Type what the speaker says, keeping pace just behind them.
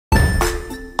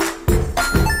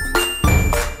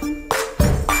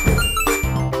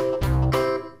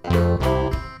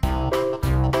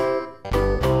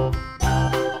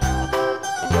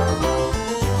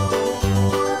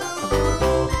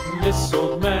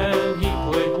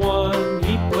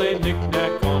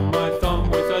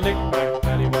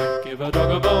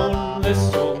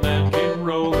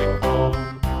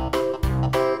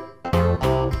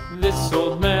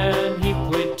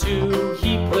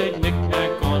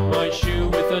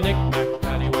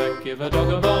give a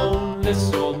dog a bone.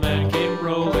 This old man came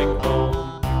rolling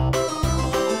home.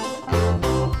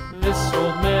 This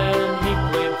old man, he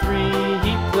played three.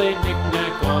 He played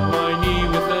knick-knack on my knee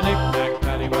with a knick-knack,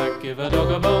 paddywhack, give a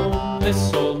dog a bone.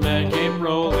 This old man came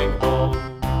rolling home.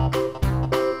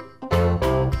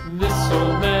 This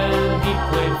old man, he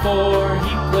played four.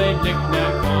 He played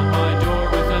knick-knack on my door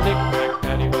with a knick-knack,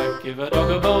 paddywhack, give a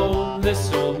dog a bone.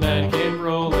 This old man came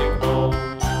rolling home.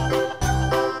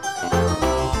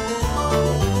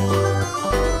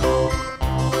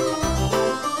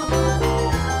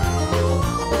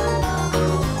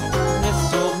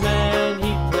 This old man,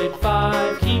 he played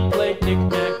five. He played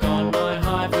knick-knack on my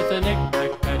hive with a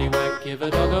knick-knack, paddywhack, give a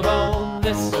dog a bone.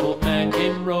 This old man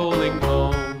came rolling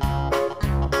home.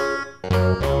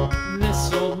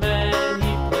 This old man,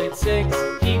 he played six.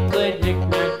 He played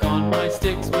knick-knack on my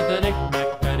sticks with a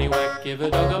knick-knack, paddywhack, give a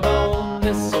dog a bone.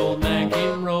 This old man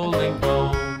came rolling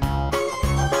home.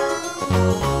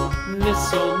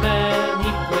 This old man,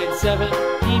 he played seven.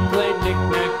 He played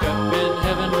knick-knack up in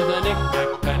heaven with a knick-knack,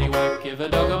 paddywhack, give a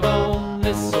dog a bone.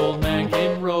 This old man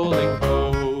came rolling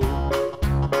home.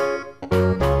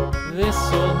 This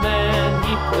old man,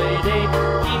 he played eight.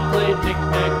 He played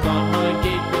knick-knack on my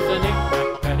gate with a knick-knack,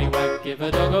 paddywhack, give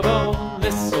a dog a bone.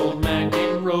 This old man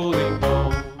came rolling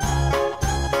home.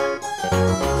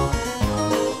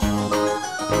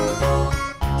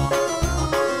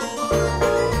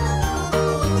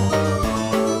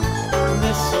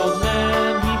 This old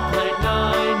man, he played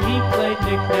nine. He played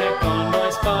knick-knack on my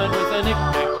spine with a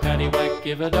knick-knack, paddywhack,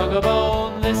 give a dog a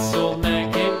bone. This old man